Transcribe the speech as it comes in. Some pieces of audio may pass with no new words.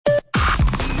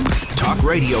Talk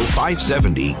Radio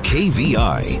 570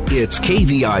 KVI. It's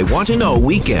KVI Want to Know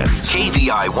Weekends.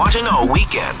 KVI Want to Know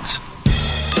Weekends.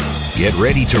 Get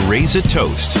ready to raise a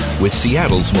toast with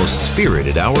Seattle's most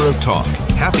spirited hour of talk,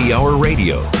 Happy Hour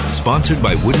Radio, sponsored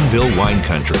by Woodinville Wine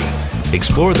Country.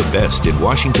 Explore the best in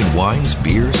Washington wines,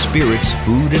 beer, spirits,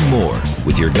 food, and more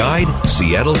with your guide,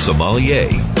 Seattle sommelier,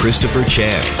 Christopher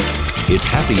Chan. It's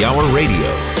Happy Hour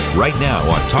Radio, right now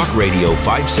on Talk Radio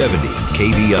 570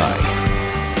 KVI.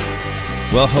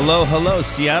 Well, hello,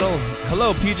 Seattle.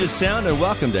 Hello, Puget Sound, and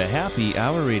welcome to Happy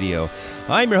Hour Radio.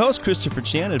 I'm your host, Christopher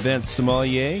Chan, advanced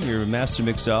sommelier, your master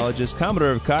mixologist,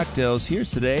 commodore of cocktails, here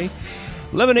today,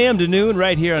 11 a.m. to noon,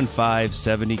 right here on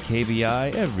 570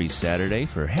 KVI, every Saturday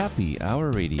for Happy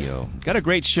Hour Radio. Got a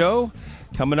great show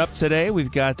coming up today. We've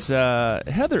got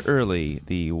Heather Early,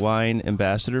 the wine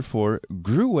ambassador for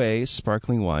Gruet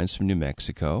Sparkling Wines from New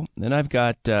Mexico. And I've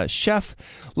got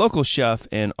local chef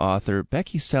and author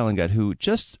Becky Salengut, who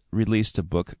just released a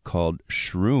book called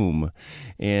Shroom.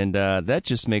 And that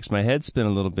just makes my head spin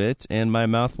a little bit and my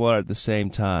mouth water at the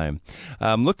same time.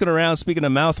 Looking around, speaking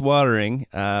of mouth watering,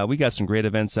 we got some great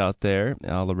events out there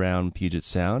all around Puget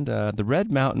Sound. The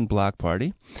Red Mountain Block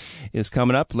Party is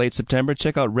coming up late September.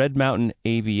 Check out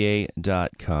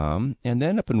redmountainava.com. And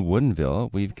then up in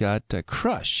Woodinville, we've got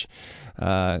Crush.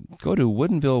 Go to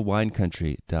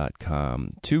woodinvilleWineCountry.com.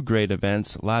 Two great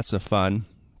events, lots of fun.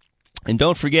 And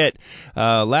don't forget,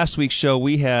 last week's show,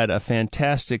 we had a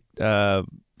fantastic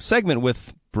segment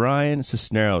with Brian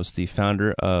Cisneros, the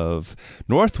founder of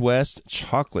Northwest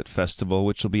Chocolate Festival,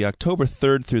 which will be October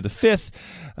 3rd through the 5th,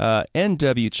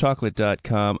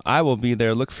 nwchocolate.com. I will be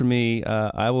there. Look for me.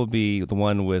 I will be the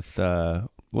one with...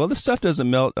 well, this stuff doesn't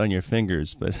melt on your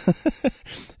fingers, but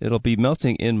it'll be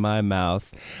melting in my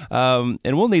mouth. And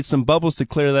we'll need some bubbles to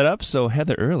clear that up. So,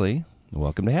 Heather Early,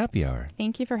 welcome to Happy Hour.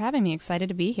 Thank you for having me. Excited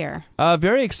to be here.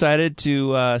 Very excited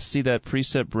to see that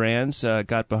Precept Brands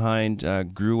got behind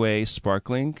Gruet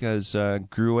Sparkling, because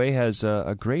Gruet has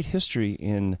a great history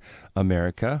in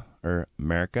America.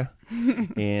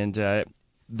 And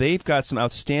they've got some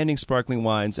outstanding sparkling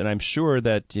wines, and I'm sure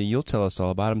that you'll tell us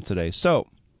all about them today. So,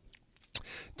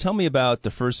 tell me about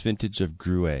the first vintage of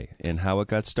Gruet and how it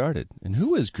got started. And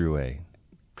who is Gruet?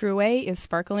 Gruet is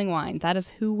sparkling wine. That is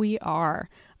who we are.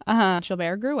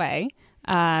 Gilbert Gruet.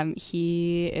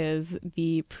 He is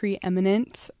the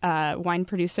preeminent wine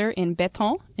producer in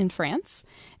Béthune in France.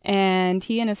 And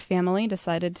he and his family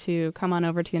decided to come on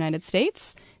over to the United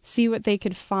States, see what they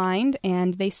could find,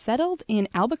 and they settled in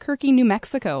Albuquerque, New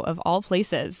Mexico, of all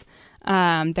places.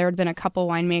 There had been a couple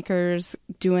winemakers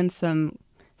doing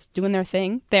their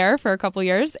thing there for a couple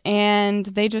years, and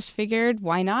they just figured,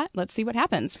 why not? Let's see what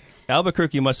happens.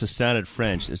 Albuquerque must have sounded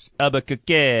French. It's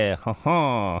Albuquerque.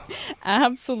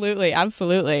 Absolutely. And,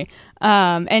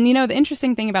 the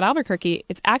interesting thing about Albuquerque,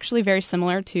 it's actually very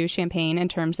similar to Champaign in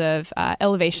terms of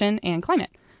elevation and climate.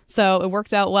 So it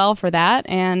worked out well for that,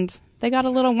 and they got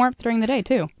a little warmth during the day,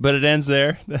 too. But it ends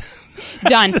there?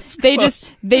 Done. They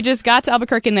just got to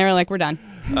Albuquerque, and they were like, we're done.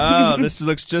 Oh, this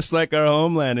looks just like our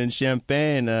homeland in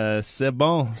Champaign. C'est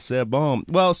bon.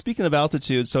 Well, speaking of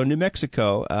altitude, so New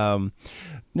Mexico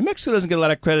doesn't get a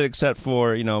lot of credit except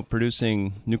for,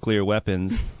 producing nuclear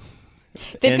weapons.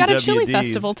 They've got a chili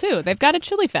festival, too. They've got a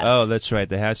chili fest. Oh, that's right.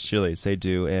 The Hatch chilies, they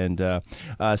do. And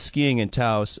skiing in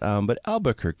Taos. But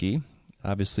Albuquerque,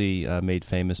 obviously made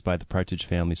famous by the Partridge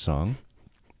Family song.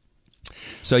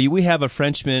 So we have a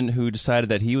Frenchman who decided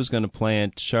that he was going to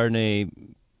plant Chardonnay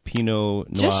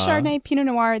Pinot Noir. Just Chardonnay, Pinot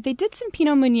Noir. They did some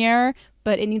Pinot Meunier,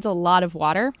 but it needs a lot of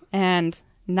water, and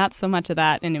not so much of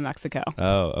that in New Mexico.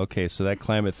 Oh, okay. So that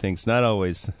climate thing's not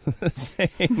always the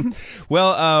same.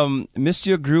 Well,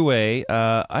 Monsieur Gruet,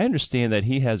 I understand that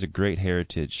he has a great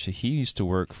heritage. He used to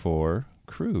work for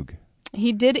Krug.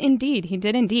 He did indeed. He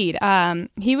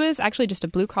was actually just a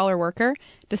blue-collar worker,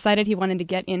 decided he wanted to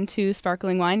get into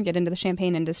sparkling wine, get into the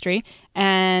champagne industry,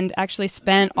 and actually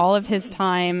spent all of his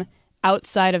time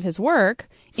outside of his work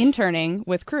interning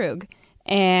with Krug,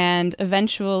 and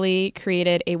eventually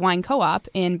created a wine co-op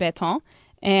in Béthune,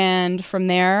 and from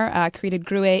there created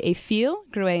Gruet et Fils,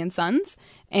 Gruet and Sons,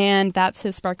 and that's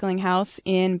his sparkling house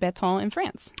in Béthune in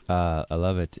France. I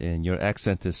love it, and your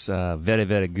accent is very,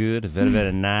 very good, very,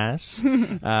 very nice.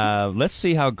 Let's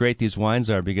see how great these wines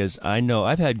are, because I know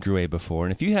I've had Gruet before,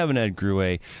 and if you haven't had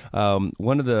Gruet,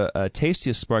 one of the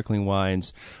tastiest sparkling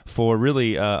wines for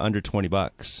really under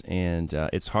 $20, and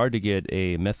it's hard to get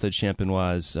a Methode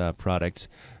Champenoise product,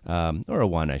 or a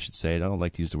wine, I should say. I don't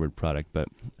like to use the word product, but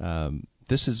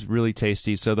this is really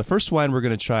tasty. So the first wine we're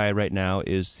going to try right now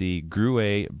is the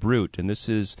Gruet Brut, and this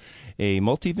is a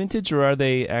multi-vintage, or are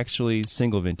they actually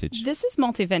single vintage? This is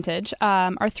multi-vintage.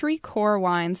 Our three core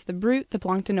wines, the Brut, the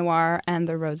Blanc de Noir, and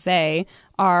the Rosé,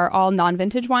 are all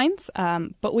non-vintage wines,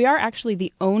 but we are actually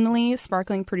the only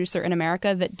sparkling producer in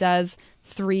America that does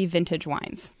 3 vintage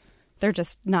wines. They're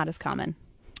just not as common.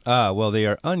 Well, they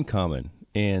are uncommon.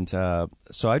 And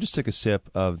so I just took a sip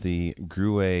of the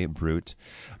Gruet Brut.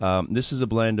 This is a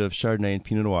blend of Chardonnay and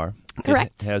Pinot Noir.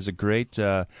 Correct. It has a great,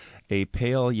 a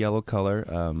pale yellow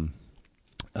color.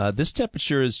 This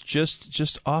temperature is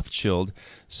just off-chilled,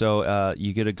 so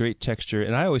you get a great texture.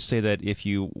 And I always say that if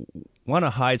you want to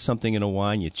hide something in a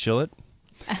wine, you chill it.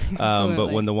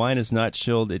 But when the wine is not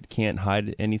chilled, it can't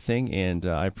hide anything. And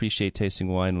I appreciate tasting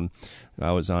wine. When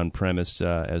I was on premise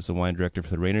as the wine director for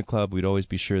the Rainier Club, we'd always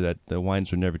be sure that the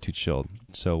wines were never too chilled,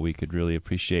 so we could really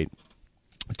appreciate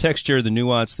the texture, the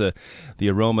nuance, the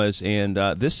aromas. And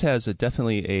this has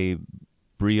definitely a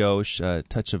brioche,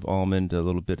 touch of almond, a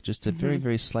little bit, just a very,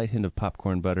 very slight hint of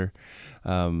popcorn butter.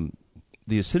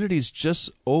 The acidity is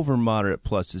just over moderate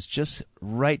plus. It's just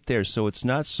right there, so it's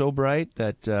not so bright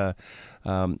that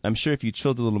I'm sure if you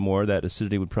chilled a little more, that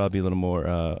acidity would probably be a little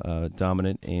more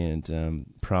dominant and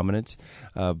prominent.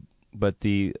 But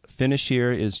the finish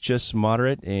here is just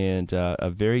moderate and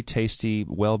a very tasty,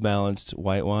 well-balanced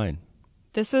white wine.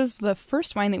 This is the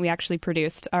first wine that we actually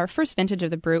produced. Our first vintage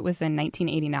of the Brut was in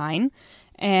 1989,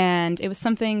 and it was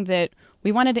something that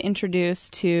we wanted to introduce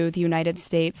to the United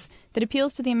States that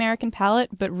appeals to the American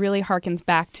palate, but really harkens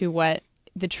back to what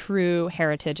the true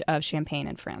heritage of Champagne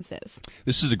in France is.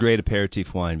 This is a great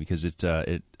aperitif wine because it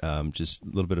just a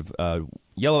little bit of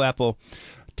yellow apple,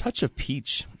 touch of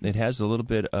peach. It has a little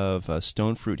bit of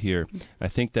stone fruit here. I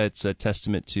think that's a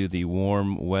testament to the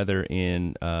warm weather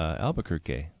in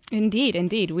Albuquerque. Indeed,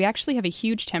 indeed. We actually have a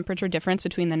huge temperature difference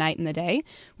between the night and the day,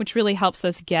 which really helps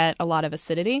us get a lot of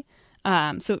acidity.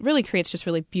 So it really creates just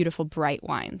really beautiful, bright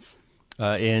wines.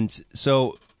 And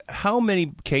so how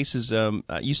many cases,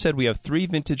 you said we have 3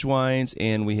 vintage wines,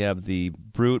 and we have the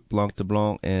Brut, Blanc de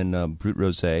Blanc, and Brut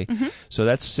Rosé. So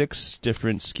that's 6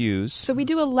 different SKUs. So we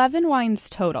do 11 wines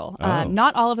total.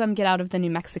 Not all of them get out of the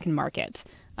New Mexican market.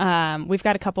 We've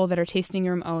got a couple that are tasting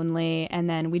room only, and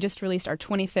then we just released our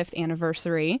 25th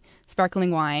anniversary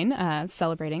sparkling wine,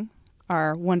 celebrating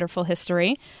our wonderful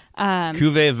history.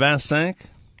 Cuvée 25?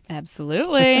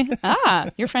 Absolutely.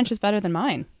 Your French is better than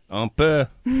mine. Un peu.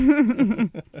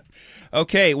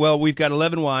 Okay, well, we've got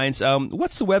 11 wines.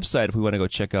 What's the website if we want to go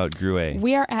check out Gruet?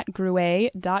 We are at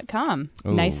gruet.com.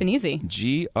 Nice and easy.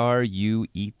 GRUET.com,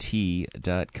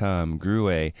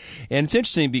 Gruet. And it's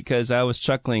interesting because I was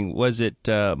chuckling, was it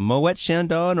Moet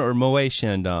Chandon or Moet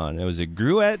Chandon? Was it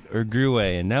Gruet or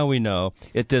Gruet? And now we know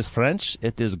it is French,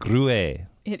 it is Gruet.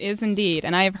 It is indeed.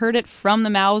 And I have heard it from the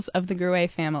mouths of the Gruet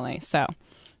family, so...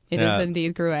 It is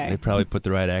indeed Gruet. They probably put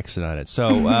the right accent on it.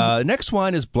 So next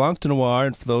wine is Blanc de Noir.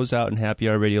 And for those out in Happy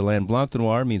Hour Radio Land, Blanc de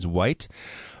Noir means white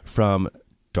from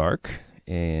dark.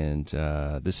 And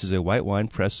this is a white wine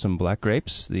pressed some black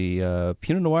grapes, the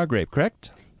Pinot Noir grape,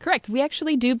 correct? Correct. We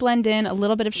actually do blend in a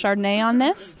little bit of Chardonnay on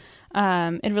this.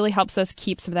 It really helps us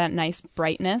keep some of that nice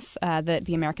brightness that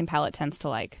the American palate tends to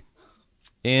like.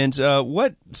 And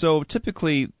so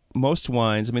typically... most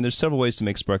wines, I mean, there's several ways to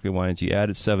make sparkling wines. You add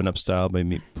it 7-Up style by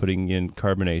putting in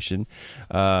carbonation.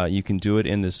 You can do it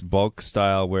in this bulk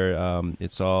style where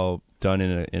it's all done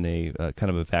in a kind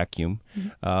of a vacuum.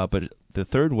 But the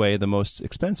third way, the most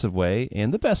expensive way,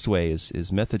 and the best way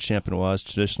is method champenoise,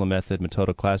 traditional method,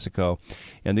 Metodo Classico.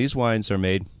 And these wines are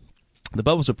made... The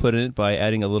bubbles are put in it by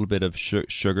adding a little bit of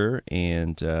sugar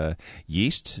and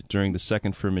yeast during the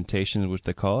second fermentation, which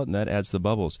they call it, and that adds the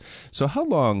bubbles. So how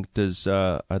long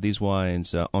are these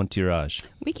wines en tirage?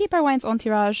 We keep our wines en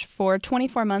tirage for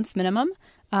 24 months minimum.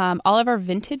 All of our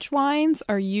vintage wines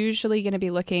are usually going to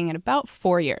be looking at about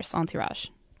 4 years en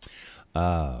tirage.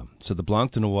 So the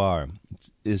Blanc de Noir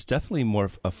is definitely more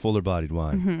a fuller-bodied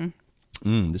wine.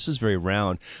 This is very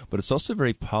round, but it's also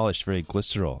very polished, very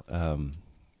glycerol.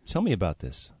 Tell me about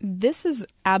this. This is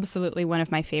absolutely one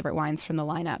of my favorite wines from the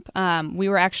lineup. We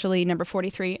were actually number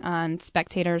 43 on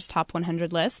Spectator's Top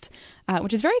 100 list,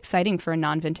 which is very exciting for a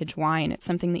non-vintage wine. It's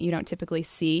something that you don't typically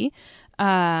see.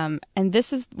 And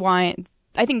this is wine,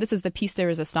 I think this is the piece de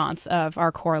resistance of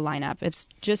our core lineup. It's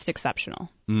just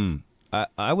exceptional.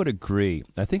 I would agree.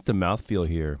 I think the mouthfeel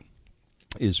here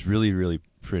is really, really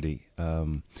pretty.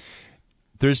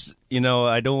 There's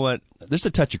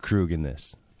a touch of Krug in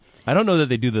this. I don't know that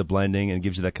they do the blending and it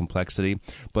gives you that complexity,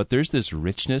 but there's this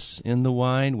richness in the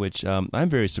wine, which I'm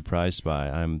very surprised by.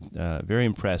 I'm very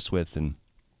impressed with, and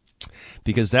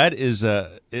because that is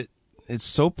it's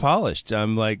so polished.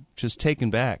 I'm like just taken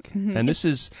back. Mm-hmm. And this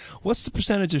is, what's the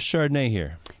percentage of Chardonnay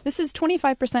here? This is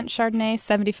 25% Chardonnay,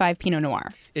 75 Pinot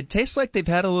Noir. It tastes like they've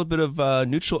had a little bit of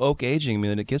neutral oak aging. I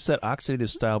mean, it gets that oxidative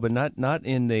style, but not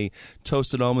in the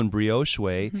toasted almond brioche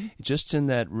way, just in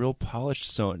that real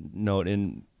polished note.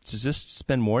 And does this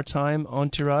spend more time on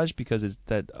tirage because it's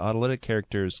that autolytic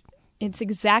characters? It's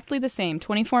exactly the same,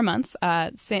 24 months.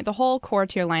 The whole core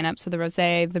tier lineup, so the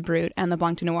Rosé, the Brut, and the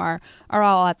Blanc de Noir, are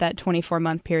all at that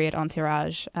 24-month period on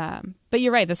tirage. But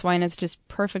you're right, this wine is just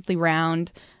perfectly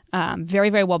round,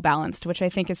 very, very well balanced, which I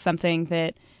think is something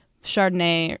that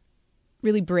Chardonnay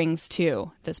really brings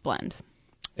to this blend.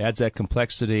 Adds that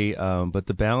complexity, but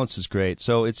the balance is great.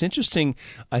 So it's interesting.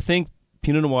 I think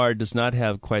Pinot Noir does not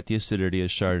have quite the acidity as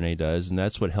Chardonnay does, and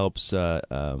that's what helps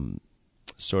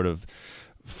sort of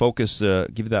focus,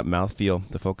 give you that mouthfeel,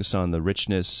 the focus on the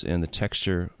richness and the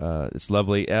texture. It's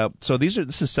lovely. So this is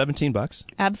 $17?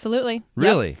 Absolutely.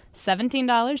 Really? Yep.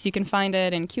 $17. You can find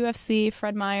it in QFC,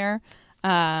 Fred Meyer.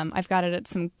 I've got it at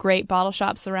some great bottle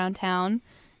shops around town,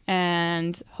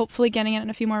 and hopefully getting it in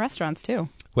a few more restaurants too.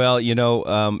 Well,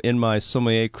 in my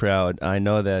sommelier crowd, I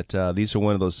know that these are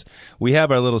one of those. We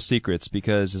have our little secrets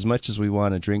because as much as we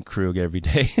want to drink Krug every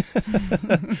day,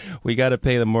 we got to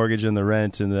pay the mortgage and the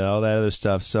rent and all that other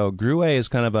stuff. So Gruet is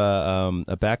kind of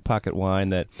a back pocket wine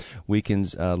that we can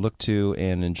look to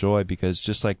and enjoy because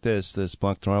just like this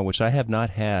Blanc de Noir, which I have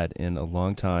not had in a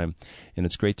long time, and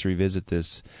it's great to revisit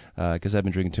this because I've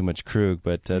been drinking too much Krug.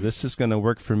 But this is going to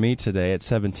work for me today at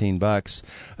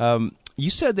 $17. You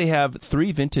said they have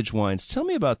 3 vintage wines. Tell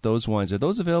me about those wines. Are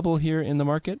those available here in the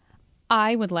market?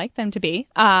 I would like them to be.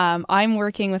 I'm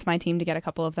working with my team to get a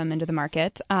couple of them into the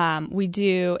market. We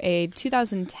do a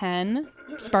 2010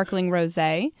 Sparkling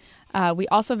Rosé. We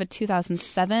also have a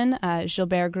 2007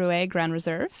 Gilbert Gruet Grand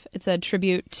Reserve. It's a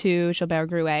tribute to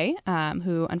Gilbert Gruet,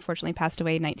 who unfortunately passed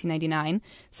away in 1999.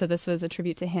 So this was a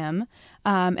tribute to him.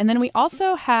 And then we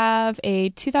also have a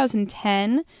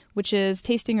 2010, which is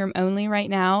tasting room only right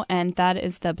now, and that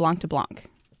is the Blanc de Blanc.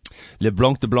 Le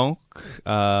Blanc de Blanc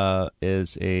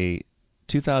is a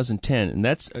 2010, and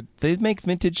that's they make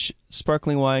vintage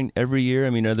sparkling wine every year. I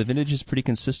mean, are the vintages pretty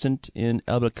consistent in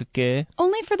Albuquerque?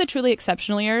 Only for the truly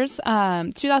exceptional years.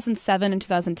 2007 and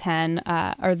 2010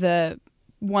 are the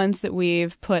ones that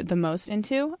we've put the most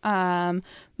into.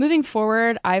 Moving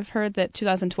forward, I've heard that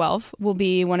 2012 will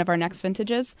be one of our next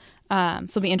vintages. So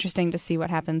it'll be interesting to see what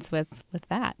happens with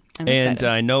that. And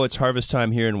I know it's harvest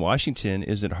time here in Washington.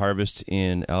 Is it harvest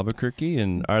in Albuquerque?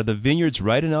 And are the vineyards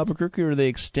right in Albuquerque, or do they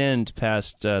extend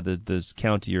past the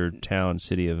county or town,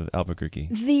 city of Albuquerque?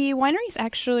 The winery is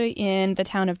actually in the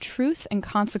town of Truth and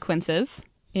Consequences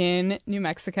in New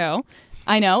Mexico.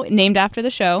 I know, named after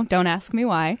the show. Don't ask me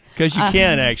why. Because you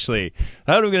can, actually.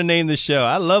 How are we going to name this show?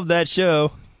 I love that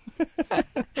show. So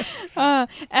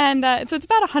it's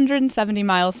about 170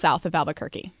 miles south of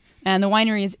Albuquerque. And the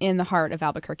winery is in the heart of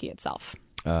Albuquerque itself.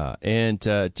 And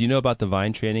do you know about the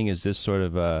vine training? Is this sort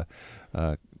of a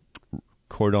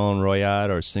Cordon Royale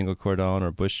or single cordon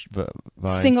or bush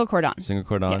vines? Single cordon. Single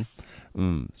cordon? Yes.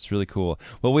 It's really cool.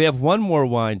 Well, we have one more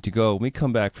wine to go. When we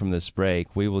come back from this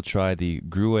break, we will try the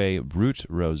Gruet Brut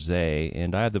Rosé,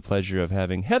 and I have the pleasure of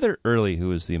having Heather Early,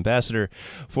 who is the ambassador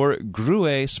for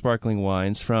Gruet Sparkling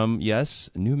Wines from, yes,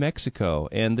 New Mexico,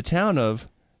 and the town of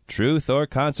Truth or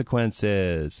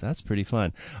Consequences. That's pretty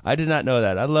fun. I did not know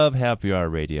that. I love Happy Hour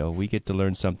Radio. We get to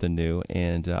learn something new,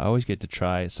 and I always get to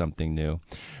try something new.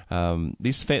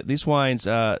 These wines,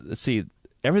 let's see,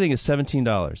 everything is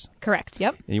 $17. Correct,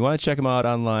 yep. And you want to check them out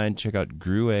online, check out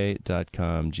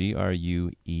gruet.com,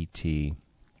 Gruet.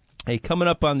 Hey, coming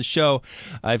up on the show,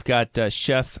 I've got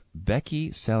Chef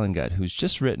Becky Salengut, who's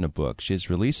just written a book. She's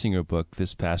releasing her book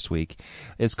this past week.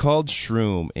 It's called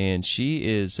Shroom, and she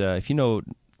is, if you know,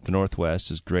 the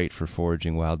Northwest is great for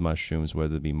foraging wild mushrooms,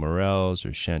 whether it be morels or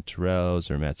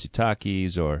chanterelles or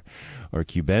matsutakis or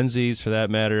cubensis for that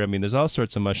matter. I mean, there's all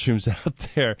sorts of mushrooms out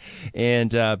there.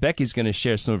 And Becky's going to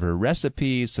share some of her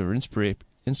recipes, some of her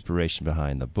inspiration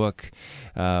behind the book.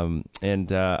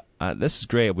 This is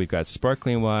great. We've got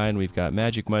sparkling wine. We've got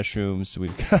magic mushrooms.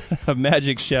 We've got a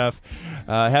magic chef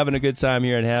having a good time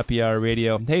here on Happy Hour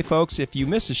Radio. Hey, folks, if you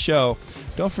miss a show,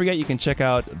 don't forget you can check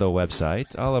out the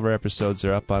website. All of our episodes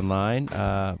are up online,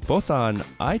 both on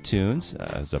iTunes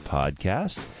as a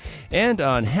podcast and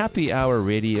on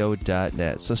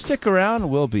happyhourradio.net. So stick around.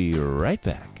 We'll be right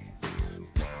back.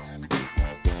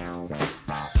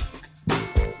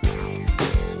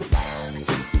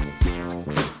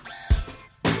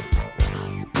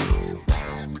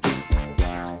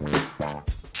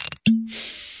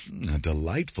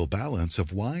 delightful balance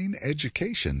of wine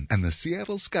education and the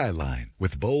Seattle skyline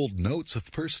with bold notes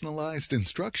of personalized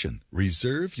instruction.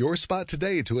 Reserve your spot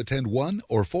today to attend 1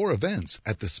 or 4 events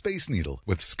at the Space Needle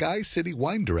with Sky City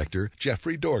Wine Director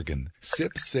Jeffrey Dorgan.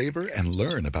 Sip, savor, and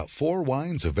learn about 4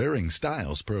 wines of varying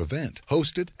styles per event.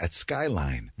 Hosted at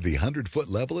Skyline, the 100-foot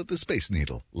level at the Space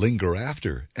Needle. Linger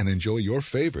after and enjoy your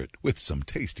favorite with some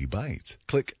tasty bites.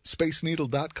 Click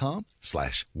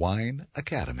spacenneedle.com/Wine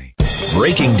Academy.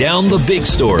 Breaking down the big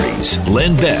stories.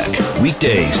 Len Beck,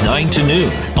 weekdays 9 to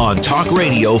noon on Talk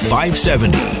Radio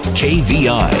 570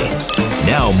 KVI.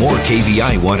 Now more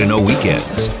KVI Want to Know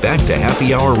Weekends. Back to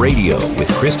Happy Hour Radio with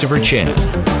Christopher Chan.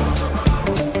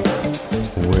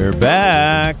 We're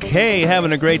back. Hey,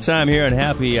 having a great time here on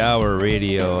Happy Hour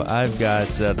Radio. I've got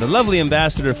the lovely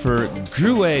ambassador for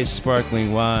Gruet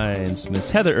Sparkling Wines,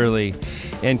 Miss Heather Early.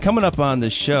 And coming up on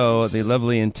the show, the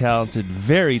lovely and talented,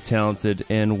 very talented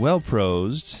and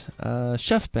well-prosed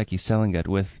Chef Becky Selengut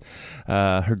with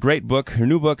her great book, her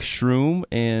new book, Shroom,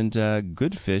 and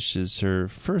Good Fish is her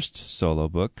first solo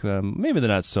book. Maybe they're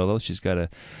not solo. She's got a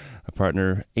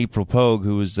partner, April Pogue,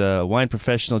 who is a wine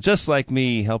professional just like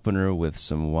me, helping her with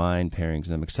some wine pairings.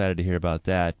 I'm excited to hear about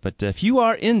that. But if you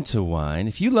are into wine,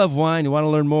 if you love wine, you want to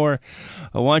learn more,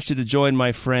 I want you to join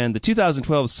my friend, the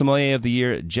 2012 Sommelier of the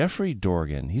Year, Jeffrey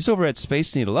Dorgan. He's over at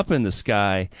Space Needle, up in the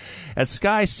sky, at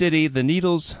Sky City,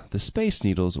 the Space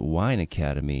Needles Wine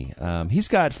Academy. He's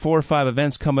got 4 or 5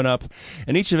 events coming up,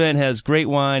 and each event has great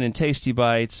wine and tasty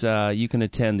bites. You can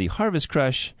attend the Harvest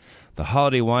Crush, the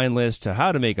Holiday Wine List,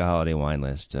 how to make a holiday wine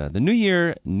list, the New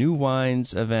Year New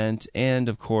Wines event, and,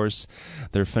 of course,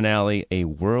 their finale, A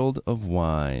World of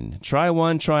Wine. Try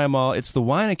one, try them all. It's the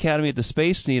Wine Academy at the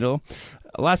Space Needle.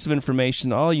 Lots of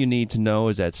information. All you need to know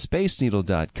is at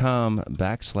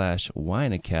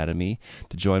spaceneedle.com/Wine Academy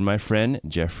to join my friend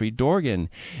Jeffrey Dorgan.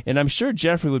 And I'm sure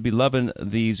Jeffrey would be loving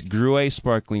these Gruet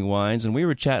sparkling wines. And we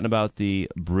were chatting about the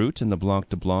Brut and the Blanc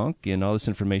de Blanc, and all this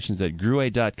information is at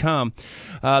gruet.com.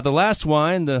 The last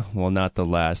wine, not the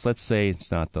last. Let's say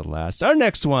it's not the last. Our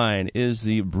next wine is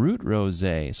the Brut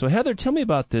Rosé. So Heather, tell me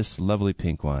about this lovely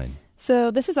pink wine.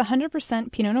 So this is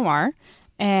 100% Pinot Noir,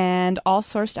 and all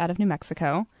sourced out of New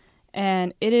Mexico.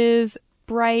 And it is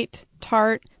bright,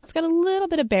 tart. It's got a little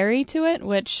bit of berry to it,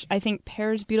 which I think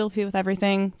pairs beautifully with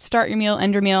everything. Start your meal,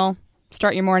 end your meal,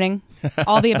 start your morning,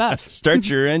 all the above. Start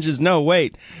your engines. No,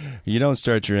 wait. You don't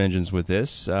start your engines with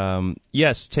this.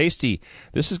 Yes, tasty.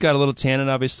 This has got a little tannin,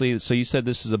 obviously. So you said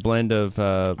this is a blend of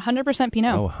 100%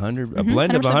 Pinot. Oh, a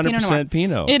blend of 100%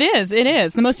 Pinot. It is.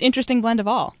 The most interesting blend of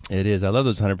all. It is. I love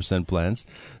those 100% blends.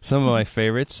 Some of my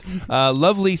favorites.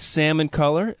 Lovely salmon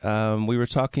color. We were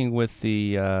talking with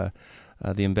the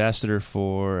ambassador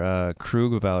for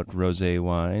Krug about rosé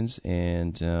wines,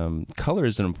 and color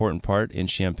is an important part in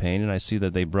champagne, and I see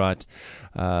that they brought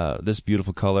this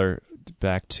beautiful color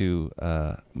back to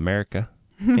America.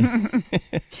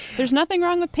 There's nothing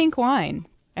wrong with pink wine.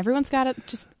 Everyone's got to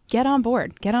just get on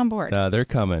board. Get on board. They're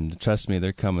coming. Trust me,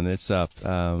 they're coming. It's up.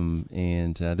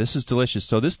 And this is delicious.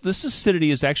 So this acidity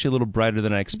is actually a little brighter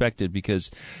than I expected, because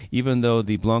even though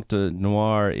the Blanc de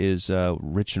Noir is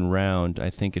rich and round, I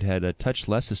think it had a touch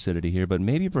less acidity here. But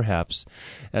maybe perhaps,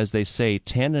 as they say,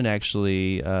 tannin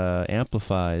actually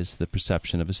amplifies the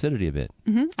perception of acidity a bit.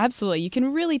 Mm-hmm. Absolutely. You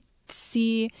can really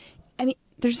see...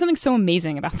 there's something so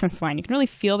amazing about this wine. You can really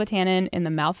feel the tannin in the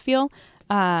mouthfeel.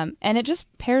 And it just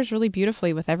pairs really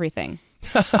beautifully with everything.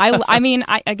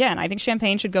 I think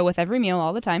champagne should go with every meal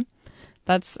all the time.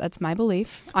 That's my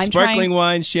belief. Sparkling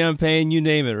wine, champagne, you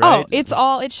name it, right?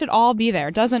 Oh, it should all be there.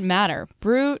 It doesn't matter.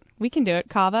 Brut, we can do it.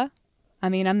 Cava,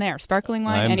 I'm there. Sparkling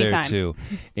wine, anytime. I'm there too.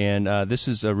 And this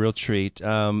is a real treat.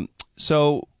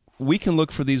 So we can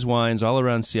look for these wines all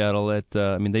around Seattle.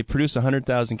 They produce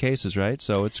 100,000 cases, right?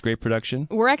 So it's great production.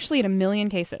 We're actually at 1 million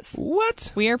cases.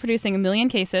 What? We are producing 1 million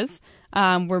cases.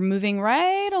 We're moving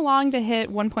right along to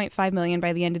hit 1.5 million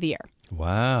by the end of the year.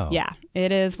 Wow. Yeah,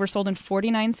 it is. We're sold in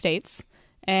 49 states.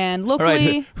 And locally...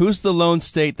 All right, who's the lone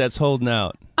state that's holding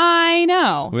out? I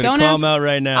know. We're going to call them out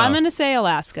right now. I'm going to say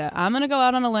Alaska. I'm going to go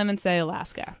out on a limb and say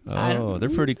Alaska. Oh, they're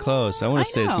pretty close. I want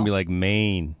to say it's going to be like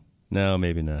Maine. No,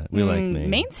 maybe not. We like Maine.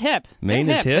 Maine's hip. Maine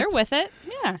is hip? They're with it.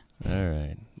 Yeah. All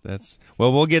right.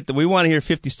 We want to hear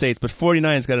 50 states, but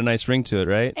 49's got a nice ring to it,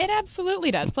 right? It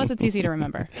absolutely does. Plus, it's easy to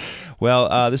remember.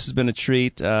 Well, this has been a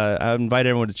treat. I invite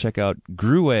everyone to check out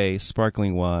Gruet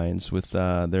Sparkling Wines with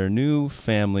their new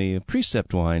family of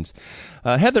Precept wines.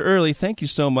 Heather Early, thank you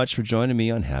so much for joining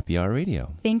me on Happy Hour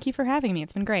Radio. Thank you for having me.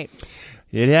 It's been great.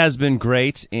 It has been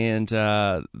great, and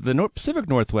the Pacific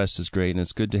Northwest is great, and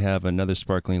it's good to have another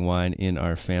sparkling wine in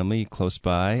our family close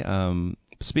by.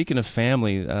 speaking of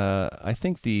family, I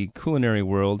think the culinary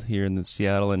world here in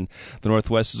Seattle and the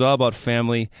Northwest is all about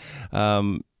family.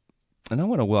 And I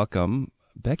want to welcome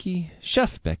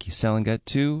Chef Becky Selengut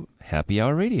to Happy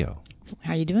Hour Radio.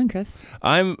 How are you doing, Chris?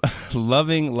 I'm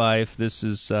loving life. This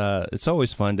is it's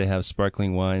always fun to have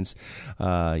sparkling wines,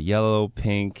 yellow,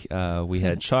 pink. We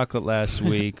had chocolate last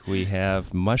week. We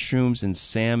have mushrooms and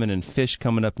salmon and fish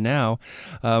coming up now.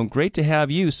 Great to have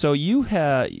you. So you're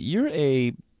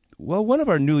one of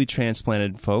our newly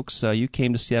transplanted folks. You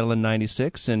came to Seattle in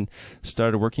 '96 and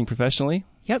started working professionally.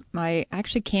 Yep, I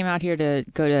actually came out here to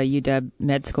go to UW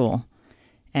med school,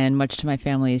 and much to my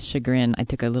family's chagrin, I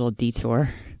took a little detour.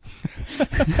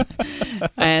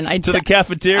 And to the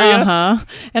cafeteria.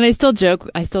 And I still joke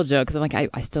because I'm like,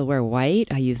 I still wear white.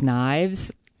 I use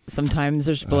knives. Sometimes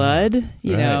there's blood,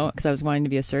 you know, because I was wanting to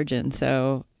be a surgeon.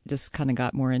 So just kind of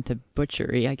got more into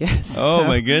butchery, I guess. Oh,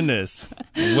 my goodness.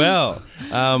 Well,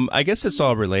 I guess it's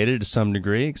all related to some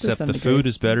degree, except the food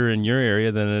is better in your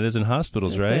area than it is in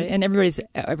hospitals, right? And everyone's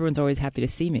always happy to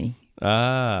see me.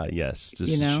 Ah, yes,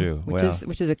 this is true.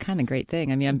 Which is a kind of great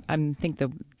thing. I mean,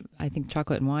 I think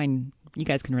chocolate and wine, you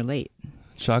guys can relate.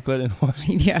 Chocolate and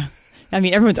wine? Yeah. I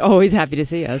mean, everyone's always happy to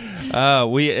see us.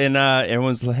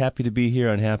 Everyone's happy to be here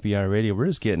on Happy Hour Radio. We're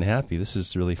just getting happy. This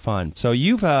is really fun. So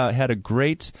you've had a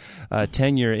great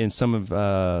tenure in some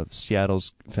of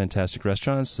Seattle's fantastic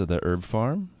restaurants, so the Herb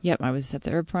Farm. Yep, I was at the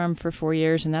Herb Farm for 4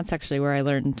 years, and that's actually where I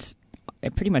learned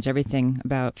pretty much everything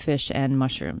about fish and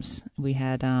mushrooms. We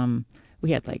had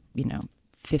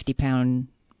 50-pound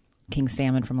king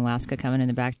salmon from Alaska coming in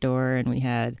the back door, and we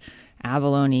had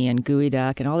abalone and gooey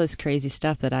duck and all this crazy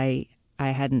stuff that I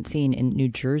hadn't seen in New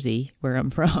Jersey, where I'm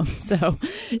from. So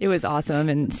it was awesome.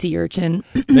 And sea urchin.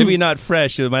 Maybe not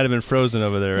fresh. It might have been frozen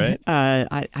over there, right?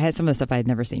 I had some of the stuff I had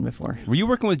never seen before. Were you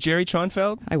working with Jerry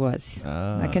Tronfeld? I was.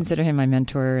 I consider him my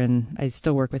mentor, and I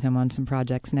still work with him on some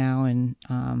projects now. And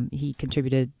he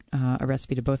contributed a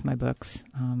recipe to both my books.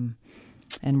 And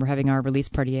we're having our release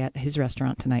party at his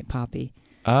restaurant tonight, Poppy.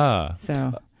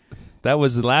 So that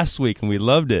was last week, and we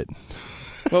loved it.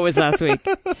 What was last week?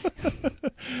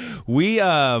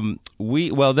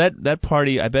 That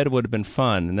party, I bet it would have been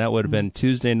fun, and that would have been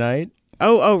Tuesday night.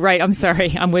 Oh, right. I'm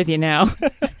sorry. I'm with you now.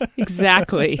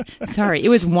 Exactly. Sorry. It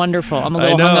was wonderful. I'm a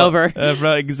little hungover.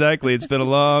 Right, exactly. It's been a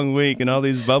long week, and all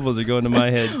these bubbles are going to my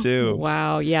head, too.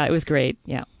 Wow. Yeah, it was great.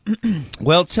 Yeah.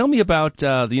 Well, tell me about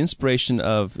the inspiration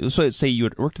of, so say you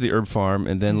had worked at the Herb Farm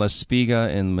and then La Spiga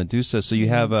and Medusa. So you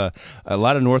have a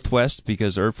lot of Northwest,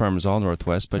 because Herb Farm is all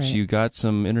Northwest, but you got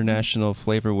some international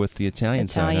flavor with the Italian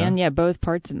side. Huh? Yeah, both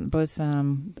parts, both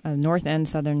North and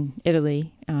Southern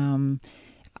Italy.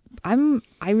 I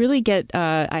really get,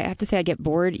 I have to say I get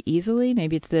bored easily.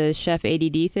 Maybe it's the chef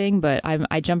ADD thing, but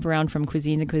I jump around from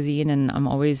cuisine to cuisine, and I'm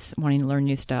always wanting to learn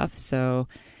new stuff. So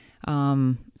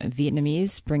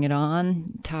Vietnamese, bring it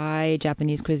on. Thai,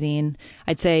 Japanese cuisine.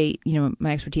 I'd say,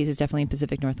 my expertise is definitely in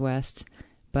Pacific Northwest,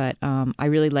 but I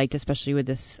really liked, especially with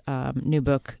this new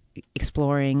book,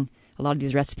 exploring a lot of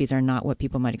these recipes are not what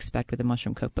people might expect with a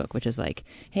mushroom cookbook, which is like,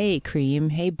 hey, cream,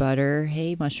 hey, butter,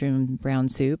 hey, mushroom brown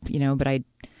soup, but I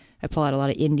pull out a lot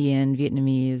of Indian,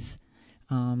 Vietnamese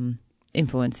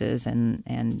influences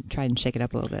and try and shake it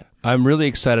up a little bit. I'm really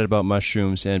excited about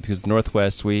mushrooms, and because the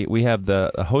Northwest, we have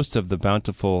a host of the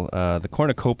bountiful, the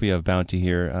cornucopia of bounty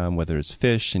here, whether it's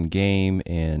fish and game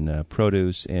and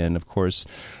produce and, of course,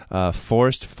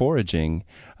 forest foraging.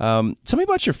 Tell me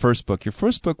about your first book. Your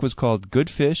first book was called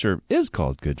Good Fish, or is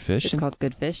called Good Fish. It's called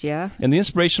Good Fish, yeah. And the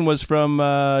inspiration was from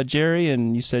Jerry,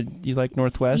 and you said you like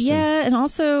Northwest. Yeah, and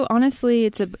also, honestly,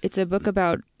 it's a book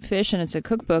about fish, and it's a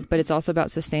cookbook, but it's also about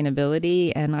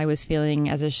sustainability. And I was feeling,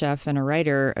 as a chef and a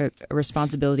writer, a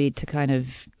responsibility to kind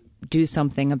of do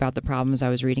something about the problems I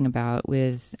was reading about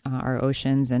with our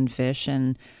oceans and fish.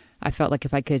 And I felt like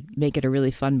if I could make it a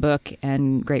really fun book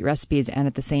and great recipes, and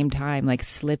at the same time, like,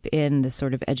 slip in this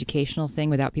sort of educational thing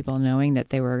without people knowing that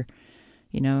they were,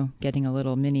 getting a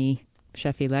little mini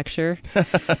chefy lecture,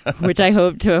 which I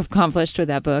hope to have accomplished with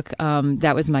that book.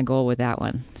 That was my goal with that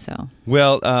one. So,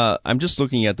 well, I'm just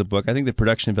looking at the book. I think the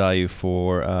production value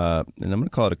for, and I'm going to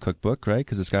call it a cookbook, right?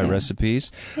 Because it's got recipes.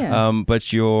 Yeah. But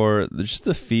just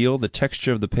the feel, the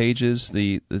texture of the pages,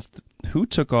 who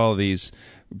took all these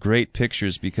great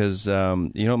pictures? Because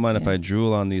you don't mind if I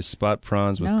drool on these spot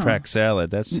prawns with crack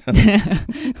salad. That's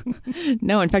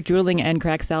no. In fact, drooling and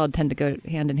crack salad tend to go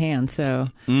hand in hand. So,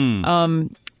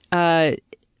 I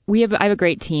have a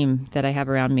great team that I have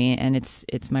around me, and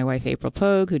it's my wife April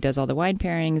Pogue, who does all the wine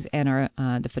pairings, and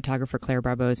the photographer Claire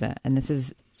Barboza. And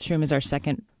Shroom is our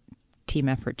second team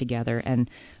effort together. And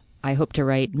I hope to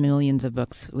write millions of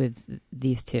books with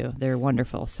these two. They're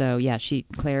wonderful. So yeah,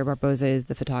 Claire Barboza is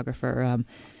the photographer,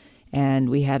 and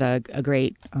we had a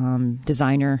great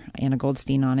designer, Anna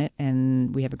Goldstein, on it,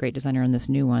 and we have a great designer on this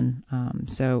new one.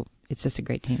 So it's just a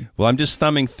great team. Well, I'm just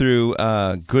thumbing through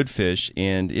Good Fish,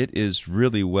 and it is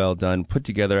really well done, put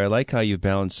together. I like how you've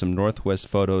balanced some Northwest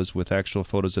photos with actual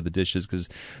photos of the dishes, because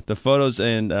the photos,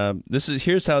 and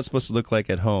here's how it's supposed to look like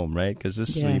at home, right? Because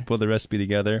this is when you pull the recipe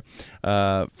together.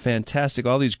 Fantastic.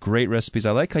 All these great recipes.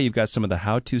 I like how you've got some of the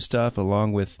how-to stuff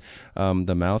along with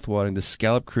the mouth-watering. The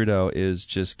scallop crudo is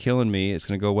just killing me. It's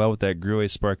going to go well with that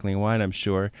Gruet sparkling wine, I'm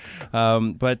sure.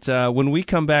 But when we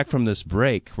come back from this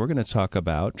break, we're going to talk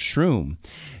about shroom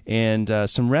and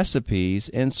some recipes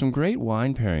and some great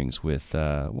wine pairings with,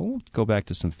 we'll go back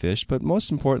to some fish, but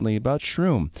most importantly about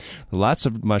shroom. Lots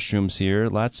of mushrooms here,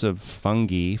 lots of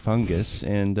fungus,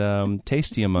 and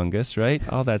tasty among us, right?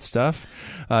 All that stuff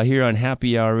here on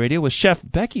Happy Hour Radio with Chef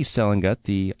Becky Selengut,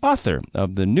 the author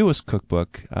of the newest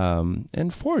cookbook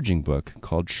and foraging book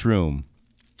called Shroom.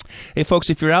 Hey, folks,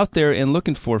 if you're out there and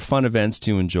looking for fun events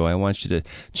to enjoy, I want you to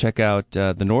check out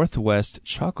the Northwest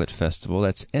Chocolate Festival.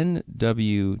 That's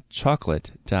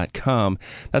nwchocolate.com.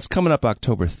 That's coming up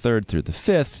October 3rd through the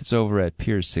 5th. It's over at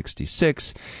Pier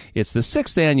 66. It's the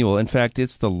 6th annual. In fact,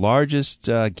 it's the largest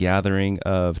gathering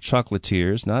of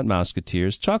chocolatiers, not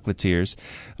mouseketeers, chocolatiers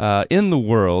in the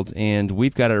world. And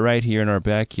we've got it right here in our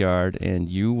backyard, and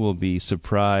you will be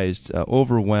surprised,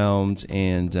 overwhelmed,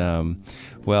 and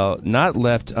not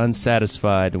left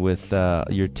unsatisfied with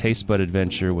your taste bud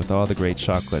adventure with all the great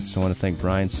chocolates. I want to thank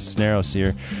Brian Cisneros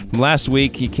here. From last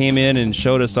week, he came in and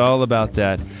showed us all about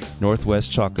that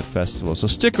Northwest Chocolate Festival. So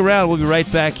stick around. We'll be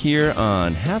right back here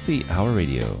on Happy Hour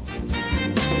Radio.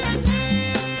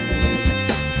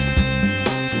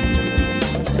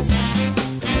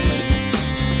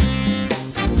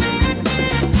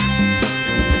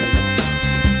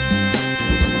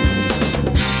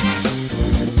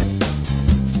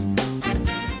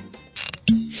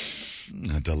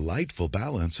 Delightful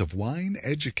balance of wine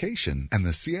education and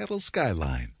the Seattle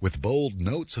skyline with bold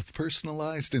notes of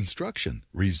personalized instruction.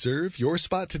 Reserve your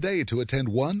spot today to attend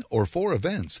 1 or 4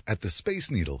 events at the Space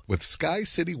Needle with Sky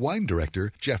City wine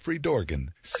director Jeffrey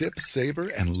Dorgan. Sip, savor,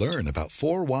 and learn about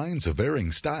 4 wines of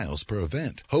varying styles per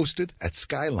event. Hosted at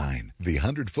Skyline, the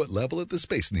 100-foot level at the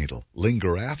Space Needle.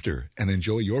 Linger after and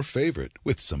enjoy your favorite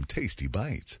with some tasty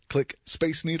bites. Click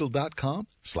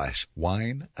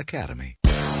spaceneedle.com/wine academy.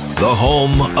 The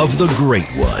home of the great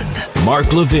one,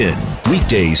 Mark Levin.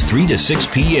 Weekdays 3 to 6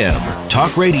 p.m.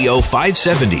 Talk Radio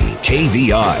 570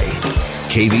 KVI.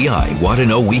 KVI Want to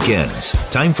Know Weekends.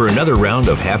 Time for another round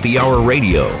of Happy Hour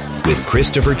Radio with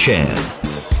Christopher Chan.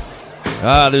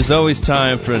 There's always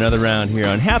time for another round here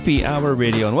on Happy Hour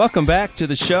Radio. And welcome back to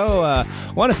the show. I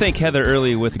want to thank Heather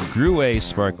Early with Gruet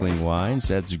Sparkling Wines.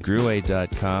 That's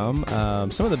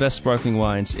gruet.com. Some of the best sparkling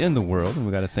wines in the world. And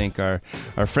we've got to thank our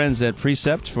friends at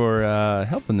Precept for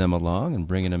helping them along and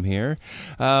bringing them here.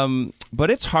 But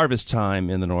it's harvest time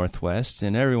in the Northwest,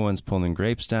 and everyone's pulling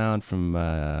grapes down from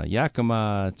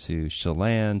Yakima to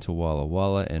Chelan to Walla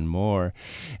Walla and more.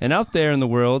 And out there in the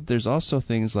world, there's also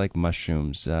things like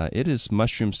mushrooms. It is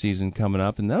mushroom season coming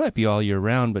up, and that might be all year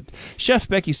round. But Chef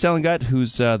Becky Selengut,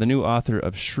 who's the new author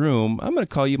of Shroom, I'm going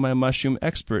to call you my mushroom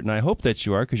expert, and I hope that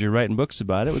you are because you're writing books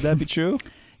about it. Would that be true?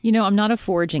 You know, I'm not a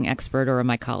foraging expert or a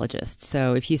mycologist.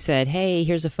 So if you said, hey,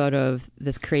 here's a photo of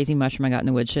this crazy mushroom I got in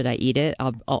the woods, should I eat it?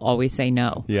 I'll always say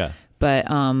no. Yeah. But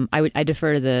I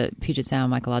defer to the Puget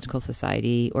Sound Mycological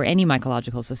Society or any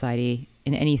mycological society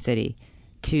in any city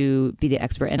to be the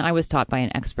expert. And I was taught by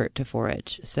an expert to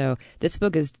forage. So this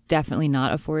book is definitely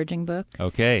not a foraging book.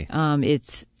 Okay.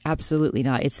 It's absolutely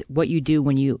not. It's what you do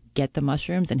when you get the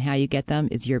mushrooms, and how you get them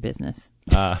is your business.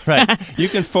 Right. You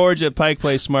can forage at Pike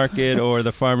Place Market or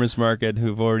the Farmers Market,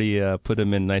 who've already put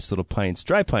them in nice little pints,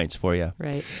 dry pints for you.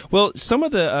 Right. Well, some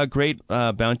of the great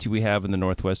bounty we have in the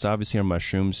Northwest, obviously, are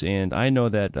mushrooms, and I know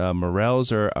that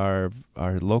morels are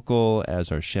local,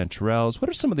 as are chanterelles. What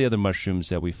are some of the other mushrooms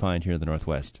that we find here in the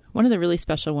Northwest? One of the really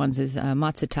special ones is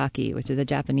matsutake, which is a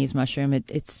Japanese mushroom.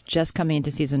 It's just coming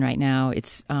into season right now.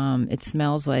 It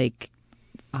smells like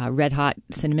red hot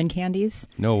cinnamon candies.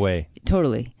 No way.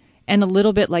 Totally. And a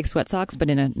little bit like sweat socks, but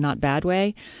in a not bad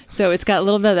way. So it's got a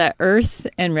little bit of that earth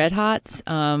and red hots.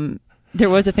 There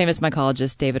was a famous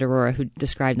mycologist, David Aurora, who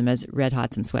described them as red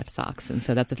hots and sweat socks. And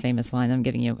so that's a famous line I'm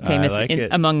giving you, famous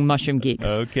among mushroom geeks.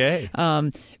 Okay.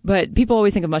 But people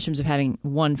always think of mushrooms as having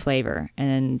one flavor.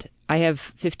 And I have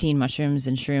 15 mushrooms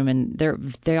in Shroom, and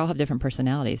they all have different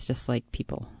personalities, just like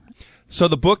people. So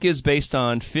the book is based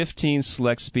on 15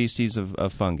 select species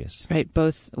of fungus. Right,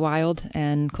 both wild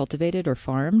and cultivated or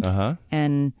farmed. Uh-huh.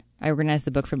 And I organized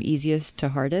the book from easiest to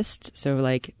hardest. So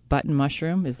like button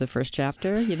mushroom is the first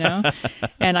chapter,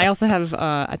 And I also have,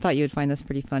 I thought you would find this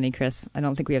pretty funny, Chris. I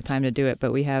don't think we have time to do it,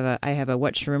 but I have a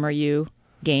What Shroom Are You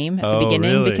game at the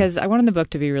beginning. Really? Because I wanted the book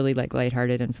to be really like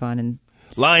lighthearted and fun and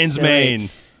Lion's silly. mane.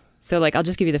 So like, I'll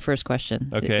just give you the first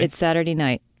question. Okay. It's Saturday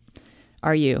night.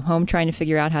 Are you home trying to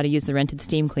figure out how to use the rented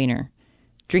steam cleaner?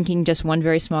 Drinking just one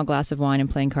very small glass of wine and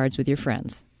playing cards with your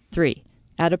friends? 3.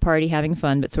 At a party having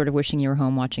fun but sort of wishing you were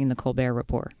home watching the Colbert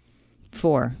Report?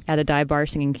 4. At a dive bar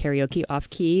singing karaoke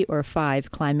off-key? Or 5.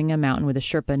 Climbing a mountain with a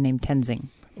Sherpa named Tenzing?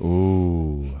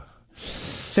 Ooh.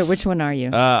 So which one are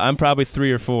you? I'm probably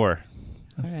 3 or 4.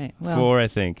 All right. Well, 4, I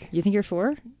think. You think you're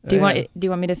 4? Do you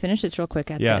want me to finish this real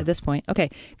quick at this point? Okay.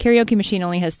 Karaoke Machine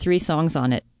only has 3 songs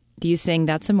on it. Do you sing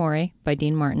That's Amore by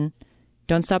Dean Martin,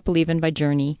 Don't Stop Believin' by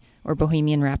Journey, or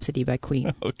Bohemian Rhapsody by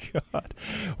Queen? Oh, God.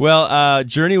 Well,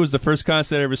 Journey was the first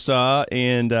concert I ever saw,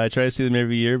 and I try to see them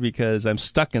every year because I'm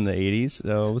stuck in the 80s.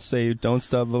 So we'll say Don't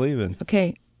Stop Believin'.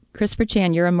 Okay. Christopher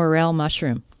Chan, you're a morel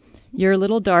mushroom. You're a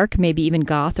little dark, maybe even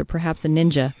goth, or perhaps a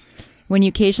ninja. When you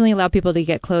occasionally allow people to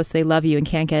get close, they love you and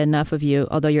can't get enough of you,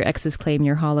 although your exes claim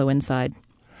you're hollow inside.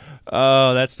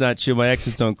 Oh, that's not true. My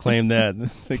exes don't claim that.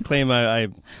 They claim I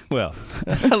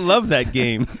love that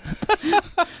game.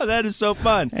 That is so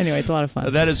fun. Anyway, it's a lot of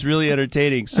fun. That is really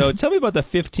entertaining. So tell me about the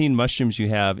 15 mushrooms you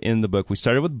have in the book. We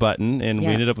started with button, and we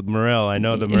ended up with morel. I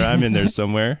know I'm in there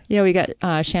somewhere. Yeah, we got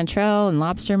chanterelle and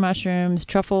lobster mushrooms,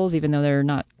 truffles, even though they're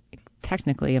not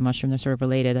technically a mushroom. They're sort of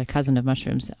related, a cousin of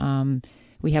mushrooms.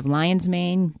 We have lion's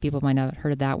mane. People might not have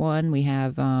heard of that one. We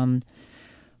have...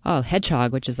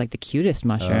 hedgehog, which is like the cutest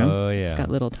mushroom. Oh, yeah. It's got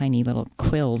tiny little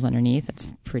quills underneath. That's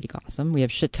pretty awesome. We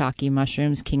have shiitake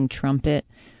mushrooms, king trumpet.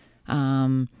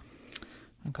 King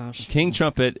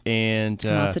trumpet and...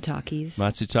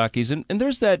 Matsutakis. And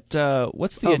there's that...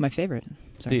 what's the... my favorite.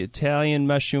 Sorry. The Italian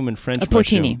mushroom and French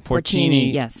porcini. mushroom.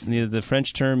 Porcini, yes. The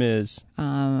French term is...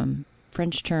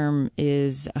 French term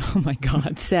is, oh my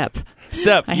God, cep.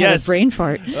 Cep, I had a brain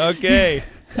fart. Okay.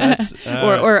 That's,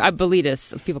 or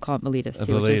Boletus. People call it Boletus,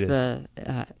 too, which is the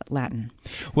Latin.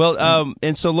 Well,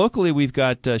 and so locally we've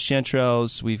got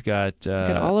chanterelles, we've got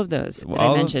all of those that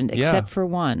I mentioned, except for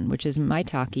one, which is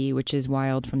maitake, which is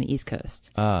wild from the East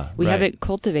Coast. We have it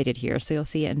cultivated here, so you'll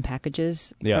see it in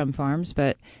packages from farms,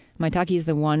 but maitake is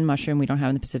the one mushroom we don't have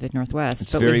in the Pacific Northwest.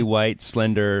 It's very white,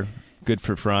 slender, good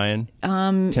for frying.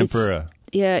 Tempura.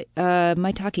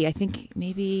 Maitake, I think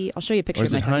maybe... I'll show you a picture of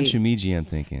maitake. Or is it hanchumiji I'm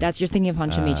thinking? You're thinking of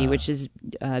hanchumiji, which is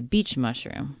beach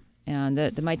mushroom. And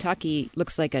the maitake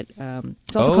looks like a...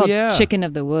 it's also called chicken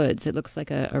of the woods. It looks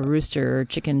like a rooster or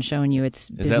chicken showing you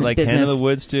its business. Is that like hen of the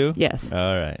woods, too? Yes.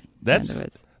 All right. That's a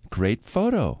great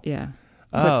photo. Yeah.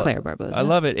 Like Claire Barbeau. I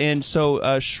love it. And so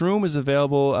Shroom is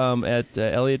available at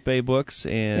Elliott Bay Books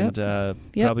and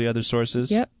probably other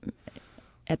sources. Yep.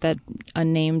 At that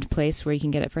unnamed place where you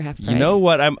can get it for half price. You know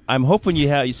what? I'm hoping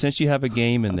since you have a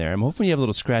game in there, I'm hoping you have a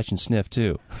little scratch and sniff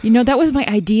too. That was my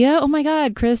idea. Oh my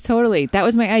God, Chris, totally. That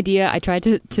was my idea. I tried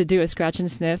to do a scratch and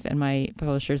sniff, and my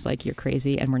publisher's like, "You're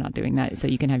crazy, and we're not doing that. So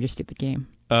you can have your stupid game."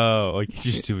 Oh,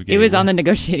 your stupid game. It was on the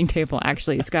negotiating table,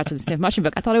 actually. The scratch and sniff mushroom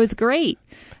book. I thought it was great.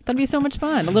 I thought it'd be so much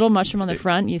fun. A little mushroom on the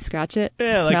front, you scratch it.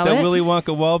 Yeah, like that Willy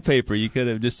Wonka wallpaper. You could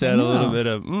have just had a little bit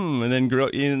of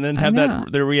and then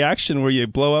have the reaction where you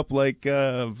blow up like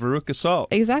Veruca Salt.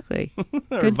 Exactly.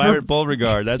 Or Violet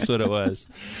Beauregard. That's what it was.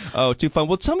 Oh, too fun.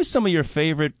 Well, tell me some of your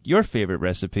favorite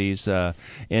recipes.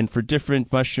 And for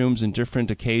different mushrooms and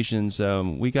different occasions,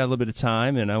 we got a little bit of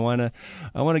time, and I want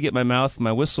to get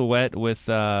my whistle wet with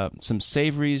some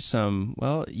savories.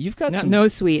 You've got some. No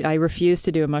sweet. I refuse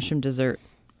to do a mushroom dessert.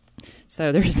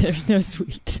 So there's no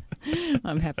sweet,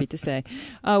 I'm happy to say.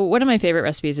 One of my favorite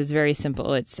recipes is very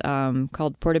simple. It's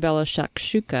called portobello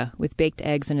shakshuka with baked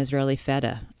eggs and Israeli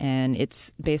feta, and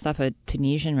it's based off a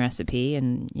Tunisian recipe.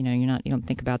 And you don't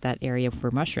think about that area for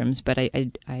mushrooms, but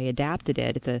I adapted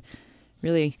it. It's a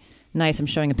really nice. I'm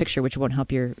showing a picture, which won't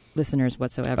help your listeners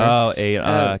whatsoever. Oh,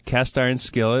 a cast iron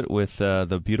skillet with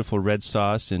the beautiful red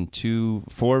sauce and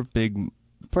 4 big.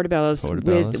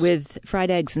 Portobellos with fried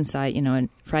eggs inside, and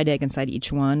fried egg inside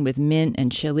each one with mint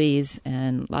and chilies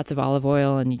and lots of olive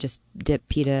oil, and you just dip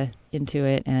pita into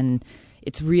it, and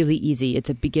it's really easy. It's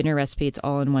a beginner recipe. It's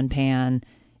all in one pan.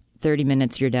 30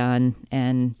 minutes, you're done,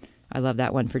 and I love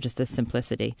that one for just the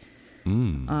simplicity.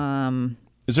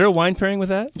 Is Is there a wine pairing with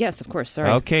that? Yes, of course. Sorry.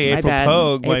 Okay, My April bad.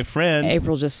 Pogue, my friend.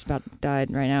 April just about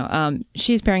died right now.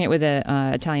 She's pairing it with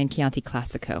a Italian Chianti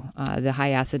Classico, the high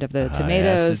acid of the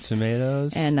tomatoes,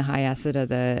 and the high acid of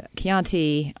the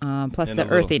Chianti, plus and the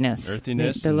earthiness,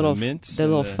 the little mint, the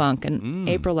little funk. And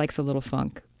April likes a little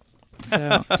funk.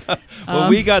 So, well,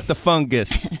 we got the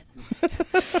fungus.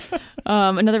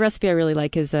 Another recipe I really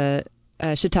like is a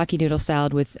shiitake noodle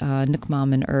salad with nuoc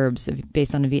mam and herbs,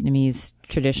 based on a Vietnamese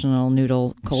traditional cold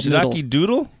noodle. Shiitake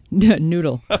doodle?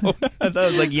 Noodle. Oh, I thought it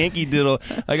was like Yankee Doodle.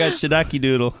 I got shiitake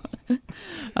doodle.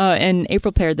 And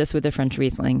April paired this with a French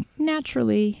Riesling,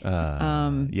 naturally.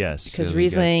 Yes. Because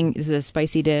Riesling is a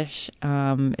spicy dish.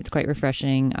 It's quite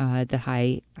refreshing. The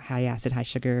high acid, high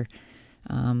sugar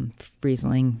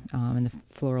Riesling and the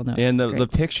floral notes. And the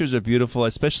pictures are beautiful,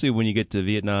 especially when you get to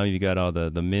Vietnam. You got all the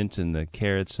mint and the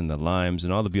carrots and the limes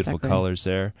and all the beautiful colors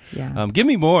there. Yeah. Give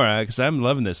me more, because I'm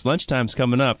loving this. Lunchtime's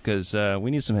coming up, because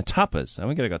we need some tapas. I'm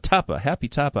going to go tapa, happy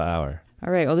tapa hour.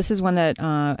 All right. Well, this is one that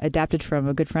adapted from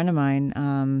a good friend of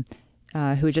mine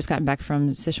who had just gotten back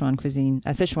from Sichuan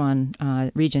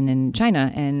region in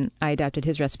China, and I adapted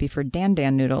his recipe for dan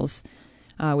dan noodles.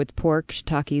 With pork,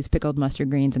 shiitakes, pickled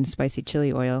mustard greens, and spicy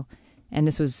chili oil. And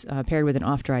this was paired with an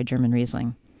off-dry German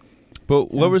Riesling.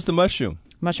 But what was the mushroom?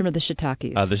 Mushroom of the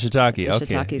shiitakes. The shiitake, the okay.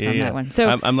 Shiitakes on that one.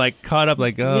 So I'm like caught up,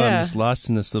 like, I'm just lost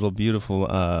in this little beautiful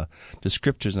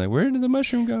descriptors. Like, where did the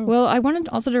mushroom go? Well, I wanted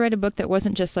also to write a book that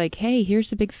wasn't just like, hey,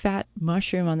 here's a big fat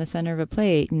mushroom on the center of a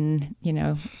plate. And,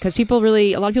 because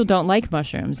a lot of people don't like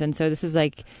mushrooms. And so this is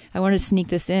like, I wanted to sneak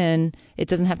this in. It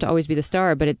doesn't have to always be the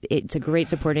star, but it's a great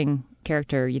supporting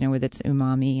character, with its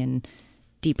umami and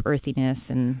deep earthiness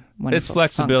and wonderful it's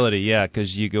flexibility, funk. yeah,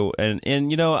 because you go, and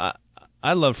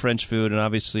I love French food, and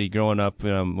obviously growing up,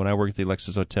 when I worked at the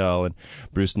Alexis Hotel, and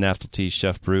Bruce Naftalty,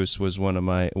 Chef Bruce, was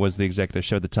the executive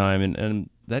chef at the time, and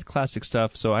that classic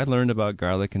stuff. So I learned about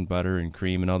garlic and butter and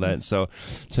cream and all that. And so,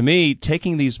 to me,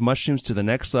 taking these mushrooms to the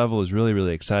next level is really,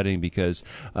 really exciting, because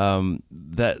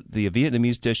that the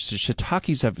Vietnamese dish, the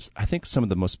shiitakes, have, I think, some of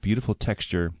the most beautiful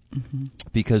texture,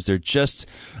 because they're just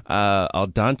al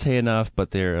dente enough,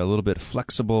 but they're a little bit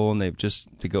flexible, and they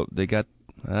got.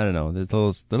 I don't know. They're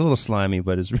a little slimy,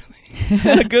 but it's really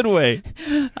in a good way.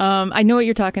 I know what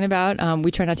you're talking about.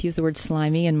 We try not to use the word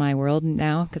slimy in my world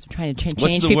now, because I'm trying to change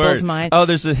people's mind. Oh,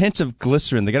 there's a hint of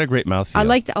glycerin. They got a great mouthfeel. I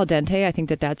like the al dente. I think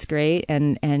that's great,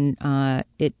 and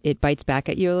it bites back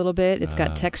at you a little bit. It's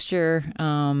got texture.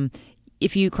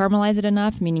 If you caramelize it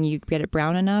enough, meaning you get it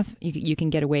brown enough, you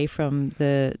can get away from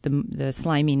the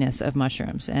sliminess of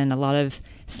mushrooms. And a lot of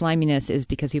sliminess is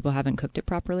because people haven't cooked it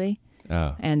properly.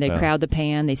 Oh, and they crowd the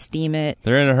pan, they steam it.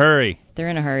 They're in a hurry.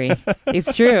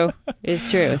 It's true.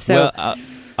 It's true. So, well,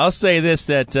 I'll say this,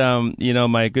 that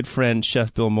my good friend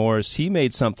Chef Bill Morris, he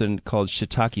made something called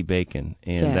shiitake bacon,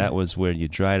 and that was where you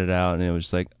dried it out, and it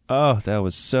was like, oh, that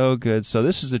was so good. So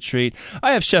this is a treat.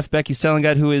 I have Chef Becky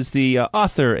Selengott, who is the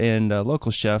author and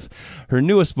local chef. Her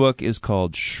newest book is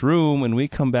called Shroom. When we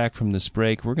come back from this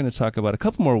break, we're going to talk about a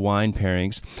couple more wine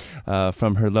pairings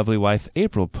from her lovely wife,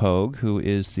 April Pogue, who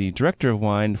is the director of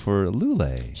wine for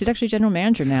Lulé. She's actually general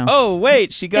manager now. Oh,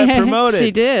 wait, she got promoted.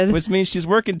 She did. Which means she's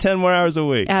working 10 more hours a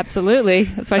week. Absolutely.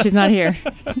 That's why she's not here.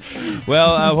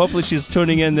 Well, hopefully she's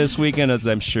tuning in this weekend, as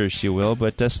I'm sure she will.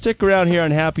 But stick around here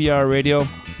on Happy Hour Radio.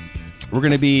 We're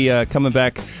going to be coming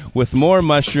back with more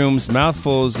mushrooms,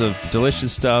 mouthfuls of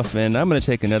delicious stuff, and I'm going to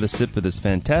take another sip of this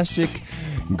fantastic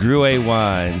Gruet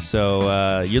wine.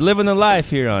 So you're living the life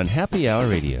here on Happy Hour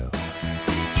Radio.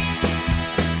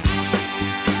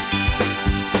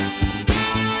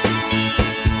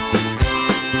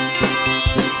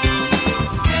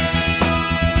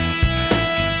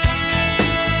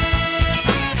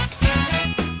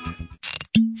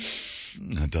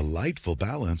 Delightful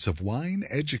balance of wine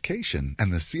education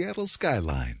and the Seattle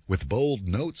skyline with bold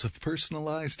notes of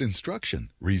personalized instruction.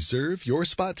 Reserve your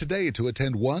spot today to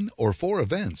attend 1 or 4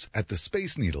 events at the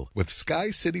Space Needle with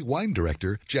Sky City Wine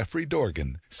Director Jeffrey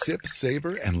Dorgan. Sip,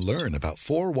 savor, and learn about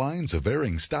 4 wines of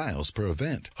varying styles per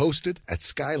event. Hosted at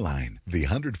Skyline, the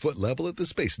 100-foot level at the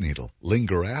Space Needle.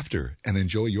 Linger after and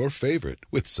enjoy your favorite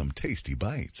with some tasty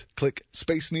bites. Click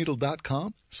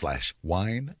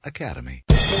spacenneedle.com/wine academy.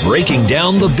 Breaking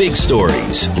down the big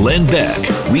stories. Len Beck,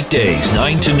 weekdays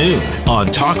 9 to noon on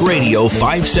Talk Radio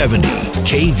 570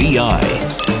 KVI.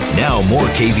 Now more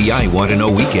KVI Want to Know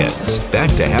Weekends. Back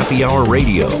to Happy Hour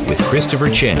Radio with Christopher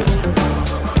Chen.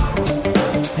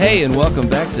 Hey, and welcome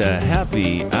back to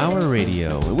Happy Hour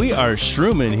Radio. We are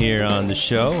shrooming here on the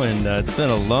show, and it's been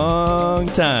a long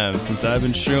time since I've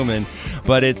been shrooming,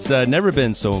 but it's never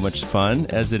been so much fun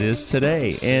as it is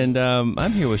today. And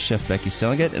I'm here with Chef Becky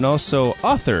Selengott and also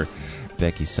author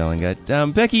Becky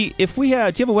Selingut. Becky, if we do you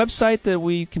have a website that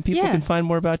people can find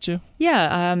more about you?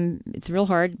 Yeah, it's real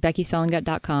hard.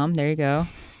 BeckySelingut.com. There you go.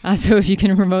 So if you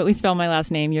can remotely spell my last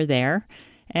name, you're there.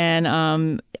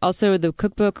 And also the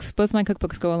cookbooks, both my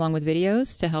cookbooks go along with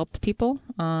videos to help people.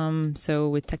 So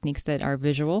with techniques that are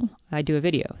visual, I do a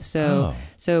video. So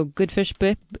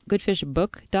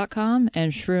goodfishbook.com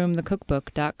and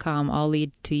shroomthecookbook.com all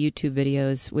lead to YouTube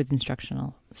videos with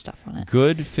instructional stuff on it.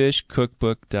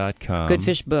 Goodfishcookbook.com.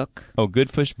 Goodfishbook. Oh,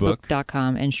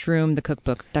 goodfishbook.com and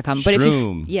shroomthecookbook.com. But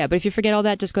if you forget all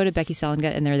that, just go to Becky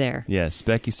Selingut and they're there. Yes,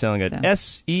 Becky Selingut. So.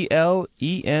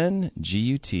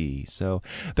 Selengut. So,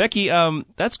 Becky,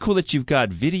 that's cool that you've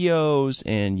got videos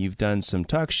and you've done some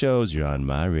talk shows. You're on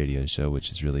my radio show,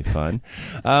 which is really fun.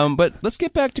 But let's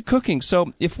get back to cooking.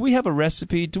 So, if we have a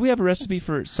recipe, do we have a recipe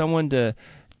for someone to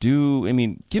do? I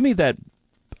mean, give me that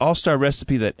all-star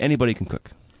recipe that anybody can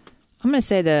cook. I'm going to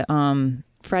say the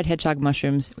fried hedgehog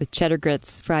mushrooms with cheddar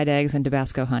grits, fried eggs, and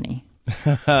Tabasco honey.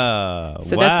 So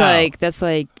that's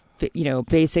like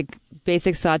basic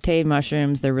sautéed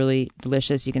mushrooms. They're really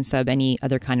delicious. You can sub any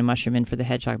other kind of mushroom in for the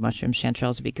hedgehog mushrooms.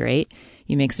 Chanterelles would be great.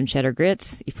 You make some cheddar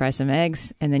grits, you fry some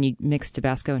eggs, and then you mix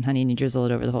Tabasco and honey and you drizzle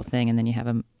it over the whole thing, and then you have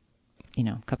a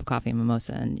cup of coffee and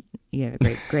mimosa, and you have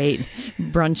a great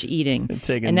brunch eating.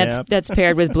 That's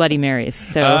paired with Bloody Marys.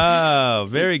 So,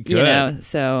 very good.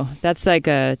 So that's like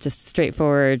a just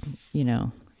straightforward,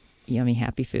 yummy,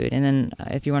 happy food. And then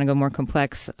if you want to go more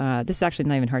complex, this is actually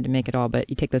not even hard to make at all, but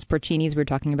you take those porcinis we were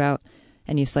talking about,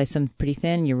 and you slice them pretty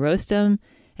thin, you roast them,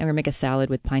 and we're going to make a salad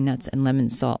with pine nuts and lemon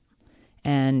salt.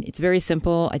 And it's very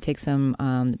simple. I take some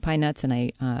pine nuts and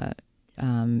I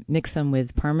mix them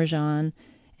with Parmesan,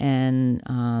 and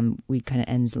we kind of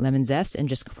end lemon zest and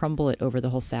just crumble it over the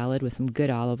whole salad with some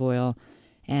good olive oil.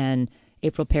 And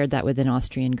April paired that with an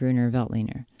Austrian Gruner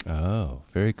Veltliner. Oh,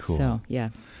 very cool. So, yeah.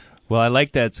 Well, I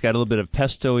like that. It's got a little bit of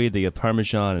pesto-y, the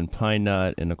Parmesan and pine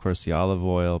nut, and, of course, the olive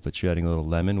oil, but you're adding a little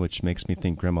lemon, which makes me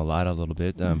think Gremolata a little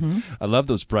bit. I love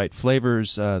those bright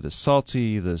flavors, the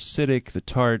salty, the acidic, the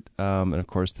tart, and, of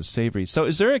course, the savory. So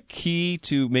is there a key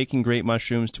to making great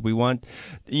mushrooms? Do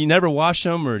you never wash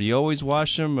them, or do you always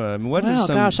wash them?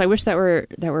 Gosh, I wish that were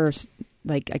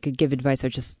like I could give advice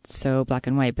that's just so black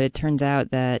and white, but it turns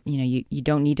out that, you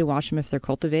don't need to wash them if they're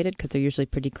cultivated because they're usually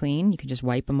pretty clean. You can just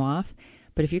wipe them off.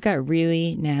 But if you've got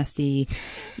really nasty,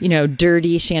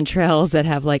 dirty chanterelles that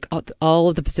have like all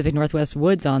of the Pacific Northwest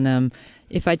woods on them,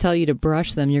 if I tell you to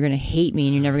brush them, you're going to hate me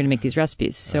and you're never going to make these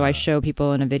recipes. So I show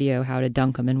people in a video how to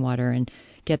dunk them in water and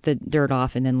get the dirt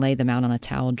off and then lay them out on a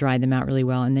towel, dry them out really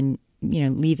well, and then,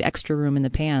 leave extra room in the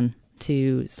pan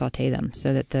to saute them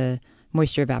so that the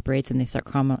moisture evaporates and they start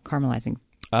caramelizing.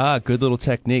 Good little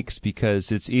techniques, because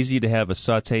it's easy to have a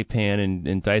saute pan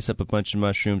and dice up a bunch of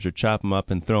mushrooms or chop them up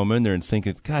and throw them in there and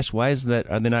think, gosh, why is that?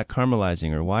 Are they not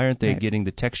caramelizing, or why aren't they getting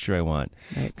the texture I want?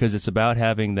 Because it's about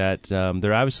having that.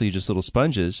 They're obviously just little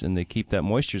sponges, and they keep that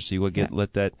moisture, so you will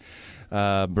let that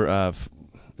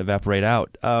evaporate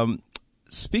out.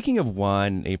 Speaking of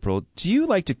wine, April, do you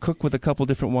like to cook with a couple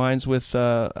different wines?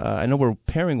 I know we're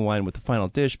pairing wine with the final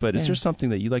dish, but is there something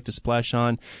that you like to splash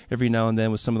on every now and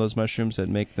then with some of those mushrooms that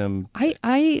make them?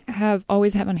 I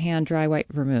always have on hand dry white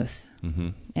vermouth,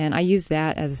 and I use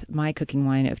that as my cooking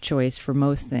wine of choice for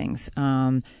most things.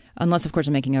 Unless, of course,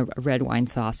 I'm making a red wine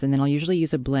sauce, and then I'll usually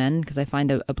use a blend because I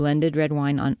find a blended red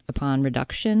wine upon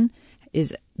reduction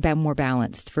is more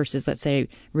balanced versus, let's say,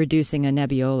 reducing a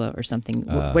Nebbiolo or something.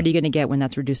 What are you going to get when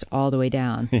that's reduced all the way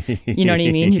down? You know what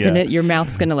I mean? Your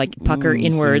mouth's going to like pucker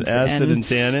inwards. Acid and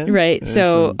tannin. Right.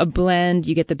 So a blend,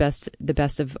 you get the best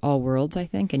of all worlds, I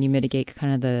think, and you mitigate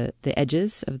kind of the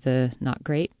edges of the not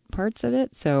great parts of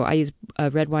it. So I use a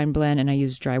red wine blend and I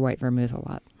use dry white vermouth a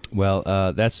lot.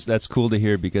 Well, that's cool to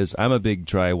hear, because I'm a big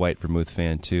dry white vermouth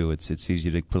fan too. It's easy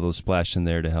to put a little splash in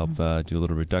there to help do a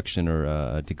little reduction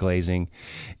or deglazing.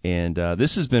 And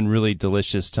this has been really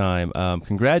delicious time.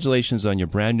 Congratulations on your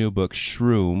brand new book,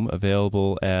 Shroom,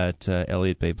 available at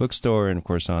Elliott Bay Bookstore and, of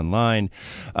course, online.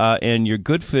 And your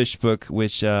Good Fish book,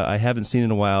 which I haven't seen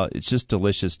in a while, it's just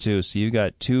delicious too. So you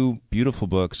got two beautiful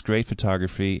books, great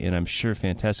photography, and I'm sure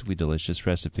fantastically delicious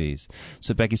recipes.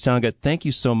 So Becky Selingut, thank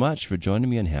you so much for joining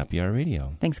me on Happy Hour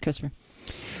Radio. Thanks, Christopher.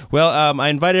 Well, I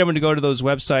invited everyone to go to those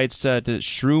websites, to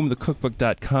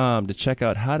shroomthecookbook.com, to check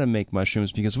out how to make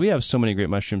mushrooms, because we have so many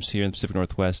great mushrooms here in the Pacific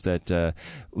Northwest that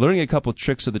learning a couple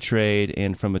tricks of the trade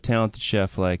and from a talented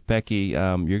chef like Becky,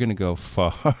 you're going to go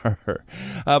far.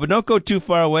 But don't go too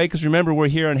far away, because remember, we're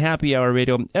here on Happy Hour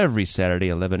Radio every Saturday,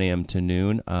 11 a.m. to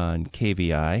noon on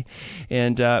KVI.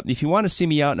 And if you want to see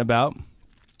me out and about,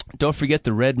 Don't forget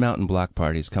the Red Mountain Block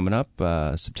Party is coming up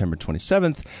September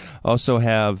 27th. Also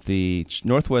have the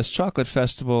Northwest Chocolate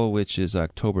Festival, which is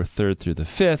October 3rd through the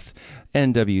 5th,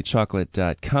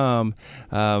 nwchocolate.com.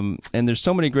 And there's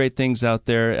so many great things out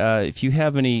there. If you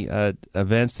have any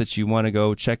events that you want to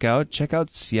go check out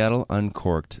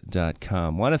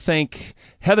seattleuncorked.com. Want to thank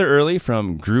Heather Early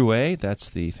from Gruet. That's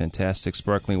the fantastic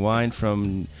sparkling wine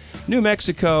from New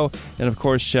Mexico. And, of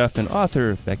course, chef and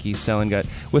author Becky Selengut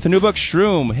with the new book,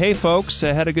 Shroom. Hey, folks,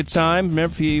 I had a good time.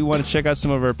 Remember, if you want to check out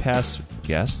some of our past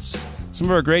guests, some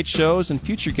of our great shows, and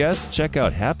future guests, check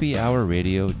out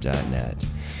happyhourradio.net.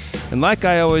 And like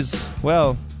I always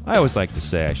like to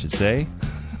say,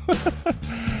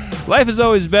 life is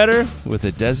always better with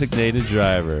a designated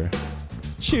driver.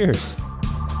 Cheers.